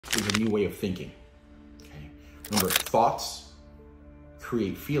is a new way of thinking. Okay? Remember, thoughts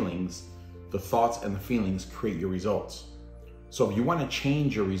create feelings. The thoughts and the feelings create your results. So if you want to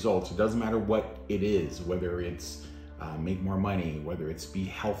change your results, it doesn't matter what it is, whether it's make more money, whether it's be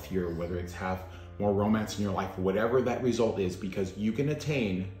healthier, whether it's have more romance in your life, whatever that result is, because you can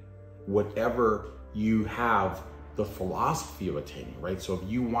attain whatever you have the philosophy of attaining, right? So if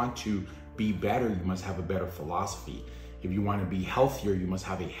you want to be better, you must have a better philosophy. If you want to be healthier, you must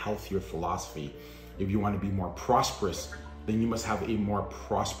have a healthier philosophy. If you want to be more prosperous, then you must have a more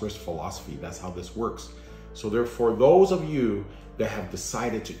prosperous philosophy. That's how this works. So therefore, those of you that have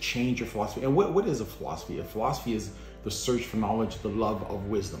decided to change your philosophy, and what is a philosophy? A philosophy is the search for knowledge, the love of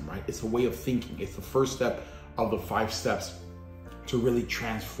wisdom, right? It's a way of thinking. It's the first step of the 5 steps to really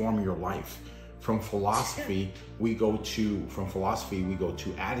transform your life. From philosophy, we go to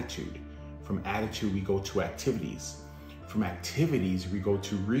attitude. From attitude, we go to activities. From activities, we go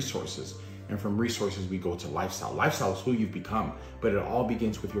to resources. And from resources, we go to lifestyle. Lifestyle is who you've become, but it all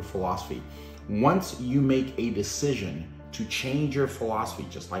begins with your philosophy. Once you make a decision to change your philosophy,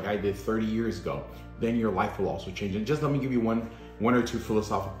 just like I did 30 years ago, then your life will also change. And just let me give you one or two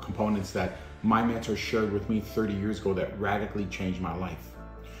philosophical components that my mentor shared with me 30 years ago that radically changed my life.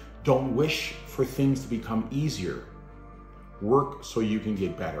 Don't wish for things to become easier. Work so you can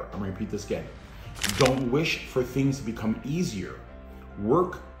get better. I'm gonna repeat this again. Don't wish for things to become easier.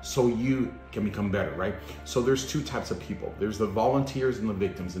 Work so you can become better, right? So there's 2 types of people. There's the volunteers and the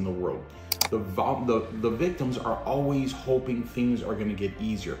victims in the world. The victims are always hoping things are gonna get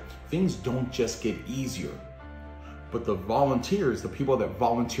easier. Things don't just get easier. But the volunteers, the people that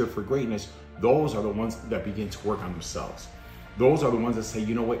volunteer for greatness, those are the ones that begin to work on themselves. Those are the ones that say,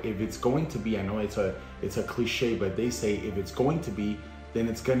 you know what, if it's going to be, I know it's a cliche, but they say if it's going to be, then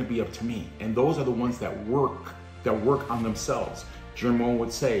it's gonna be up to me. And those are the ones that work on themselves. Jerome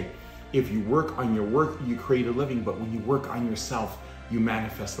would say, if you work on your work, you create a living, but when you work on yourself, you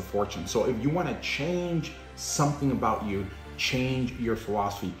manifest a fortune. So if you want to change something about you, change your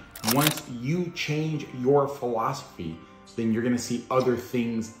philosophy. Once you change your philosophy, then you're going to see other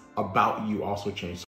things about you also change.